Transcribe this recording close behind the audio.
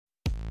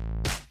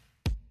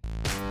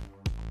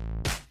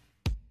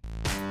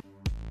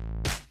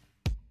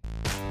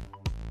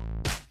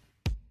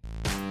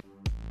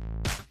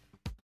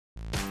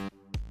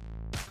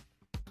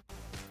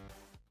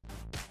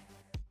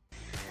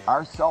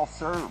Our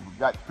self-serve, we've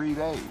got 3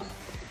 days.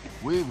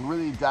 We've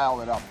really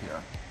dialed it up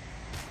here.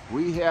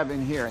 We have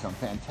in here some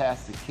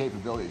fantastic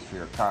capabilities for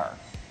your car.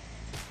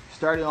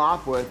 Starting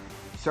off with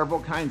several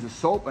kinds of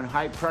soap and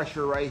high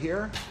pressure right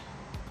here.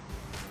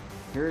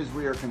 Here's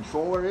where your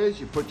controller is.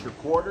 You put your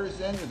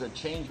quarters in. There's a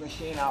change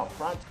machine out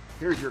front.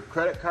 Here's your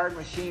credit card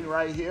machine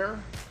right here.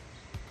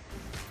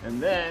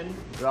 And then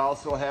we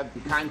also have the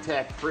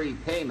contact-free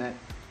payment.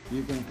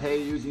 You can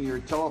pay using your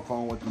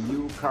telephone with the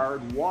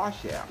U-Card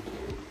Wash app.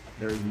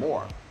 There's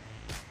more.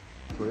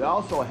 So we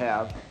also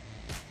have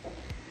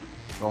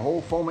the whole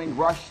foaming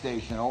brush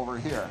station over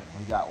here.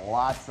 We've got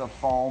lots of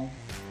foam.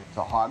 It's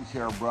a hog's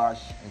hair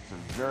brush. It's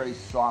a very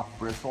soft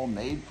bristle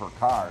made for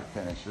car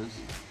finishes.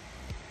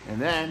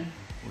 And then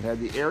we have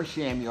the air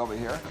chamois over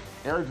here,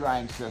 air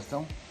drying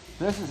system.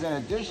 This is in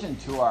addition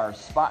to our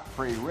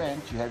spot-free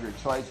rinse. You have your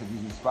choice of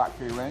using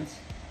spot-free rinse,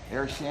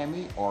 air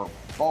chamois, or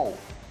both.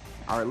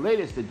 Our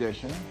latest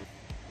addition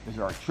is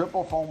our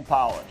triple foam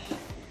polish.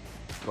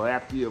 So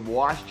after you've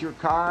washed your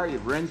car,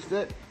 you've rinsed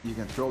it, you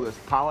can throw this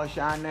polish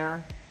on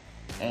there,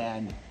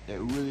 and it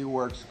really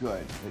works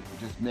good. It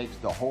just makes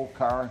the whole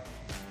car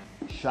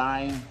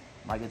shine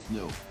like it's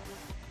new.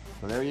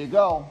 So there you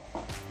go.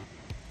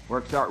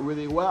 Works out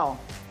really well.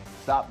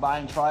 Stop by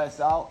and try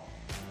us out.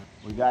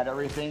 We got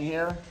everything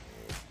here,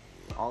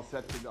 all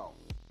set to go.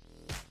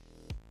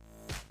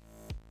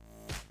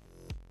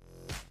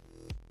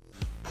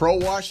 Pro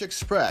Wash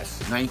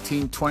Express,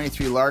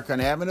 1923 Larkin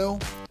Avenue,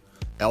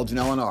 Elgin,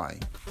 Illinois.